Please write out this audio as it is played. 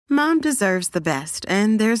Mom deserves the best,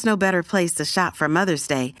 and there's no better place to shop for Mother's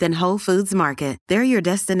Day than Whole Foods Market. They're your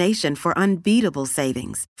destination for unbeatable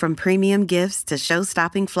savings, from premium gifts to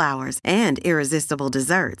show-stopping flowers and irresistible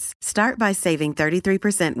desserts. Start by saving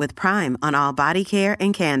 33% with Prime on all body care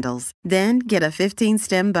and candles. Then get a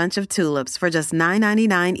 15-stem bunch of tulips for just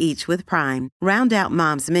 $9.99 each with Prime. Round out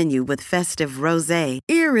Mom's menu with festive rosé,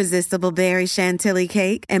 irresistible berry chantilly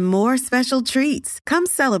cake, and more special treats. Come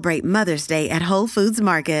celebrate Mother's Day at Whole Foods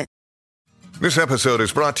Market. This episode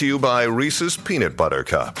is brought to you by Reese's Peanut Butter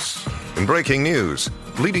Cups. In breaking news,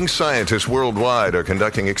 leading scientists worldwide are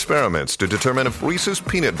conducting experiments to determine if Reese's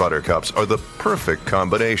Peanut Butter Cups are the perfect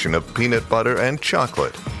combination of peanut butter and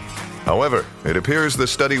chocolate. However, it appears the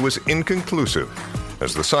study was inconclusive,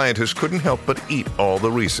 as the scientists couldn't help but eat all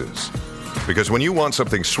the Reese's. Because when you want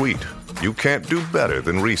something sweet, you can't do better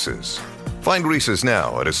than Reese's. Find Reese's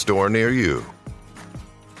now at a store near you.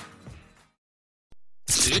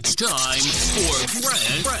 It's time for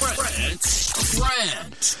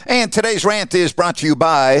Rant. And today's rant is brought to you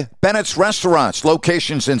by Bennett's Restaurants,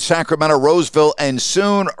 locations in Sacramento, Roseville, and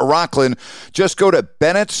soon Rockland. Just go to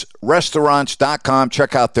bennettsrestaurants.com.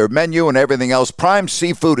 Check out their menu and everything else. Prime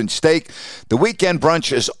seafood and steak. The weekend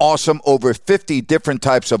brunch is awesome. Over 50 different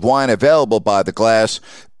types of wine available by the glass.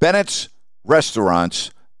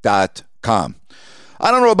 bennettsrestaurants.com. I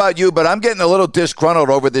don't know about you, but I'm getting a little disgruntled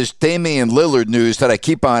over this Damian Lillard news that I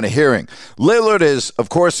keep on hearing. Lillard is, of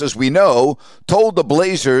course, as we know, told the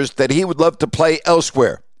Blazers that he would love to play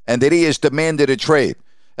elsewhere and that he has demanded a trade.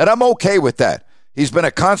 And I'm okay with that. He's been a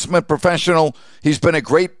consummate professional. He's been a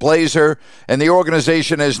great Blazer, and the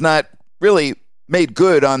organization has not really made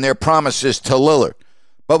good on their promises to Lillard.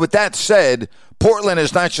 But with that said, Portland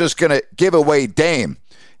is not just going to give away Dame.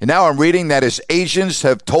 And now I'm reading that his agents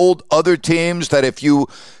have told other teams that if you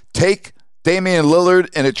take Damian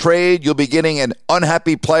Lillard in a trade, you'll be getting an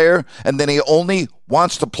unhappy player, and then he only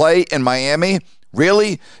wants to play in Miami.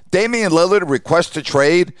 Really? Damian Lillard requests a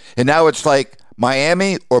trade, and now it's like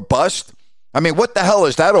Miami or bust? I mean, what the hell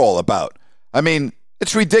is that all about? I mean,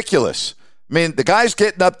 it's ridiculous. I mean, the guy's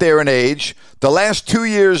getting up there in age. The last 2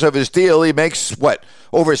 years of his deal, he makes,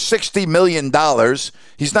 over $60 million.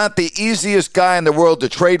 He's not the easiest guy in the world to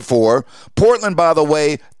trade for. Portland, by the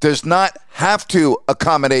way, does not have to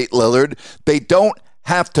accommodate Lillard. They don't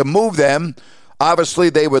have to move them. Obviously,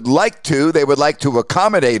 they would like to. They would like to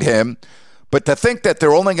accommodate him. But to think that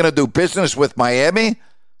they're only going to do business with Miami,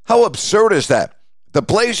 how absurd is that? The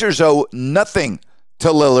Blazers owe nothing to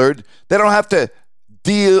Lillard. They don't have to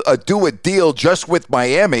do a deal just with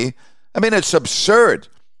Miami. I mean, it's absurd.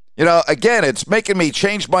 You know, again, it's making me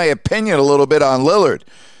change my opinion a little bit on Lillard.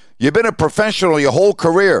 You've been a professional your whole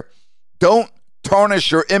career. Don't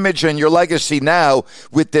tarnish your image and your legacy now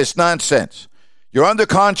with this nonsense. You're under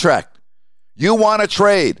contract. You want to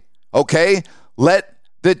trade, okay? Let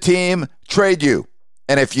the team trade you.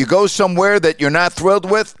 And if you go somewhere that you're not thrilled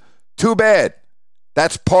with, too bad.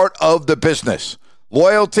 That's part of the business.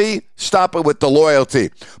 Loyalty, stop it with the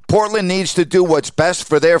loyalty. Portland needs to do what's best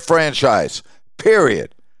for their franchise,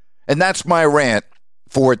 period. And that's my rant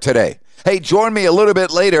for today. Hey, join me a little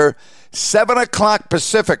bit later, 7 o'clock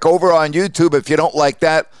Pacific over on YouTube. If you don't like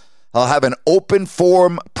that, I'll have an open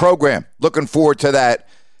forum program. Looking forward to that.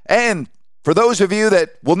 And for those of you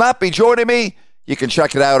that will not be joining me, you can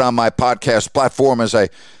check it out on my podcast platform as I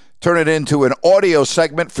turn it into an audio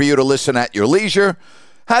segment for you to listen at your leisure.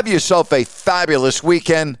 Have yourself a fabulous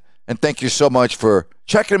weekend, and thank you so much for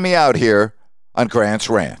checking me out here on Grant's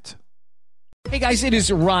Rant. Hey guys, it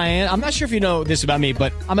is Ryan. I'm not sure if you know this about me,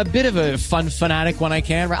 but I'm a bit of a fun fanatic when I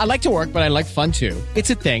can. I like to work, but I like fun too.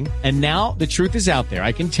 It's a thing. And now the truth is out there.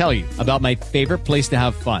 I can tell you about my favorite place to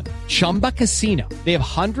have fun. Chumba Casino. They have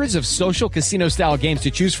hundreds of social casino style games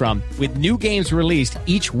to choose from with new games released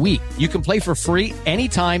each week. You can play for free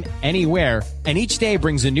anytime, anywhere. And each day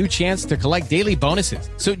brings a new chance to collect daily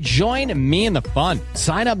bonuses. So join me in the fun.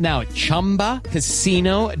 Sign up now at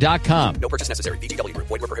ChumbaCasino.com. No purchase necessary. VGW.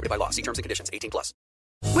 Void where prohibited by law. See terms and conditions. 18+.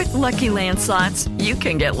 With Lucky Land Slots, you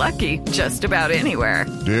can get lucky just about anywhere.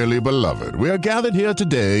 Dearly beloved, we are gathered here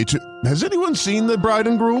today to... Has anyone seen the bride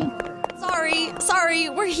and groom?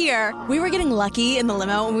 Sorry, we're here. We were getting lucky in the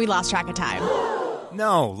limo and we lost track of time.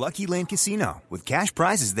 No, Lucky Land Casino, with cash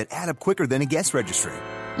prizes that add up quicker than a guest registry.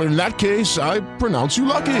 In that case, I pronounce you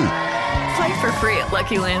lucky. Play for free at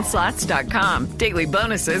LuckyLandSlots.com. Daily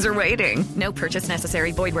bonuses are waiting. No purchase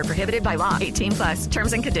necessary. Void where prohibited by law. 18+.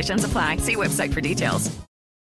 Terms and conditions apply. See website for details.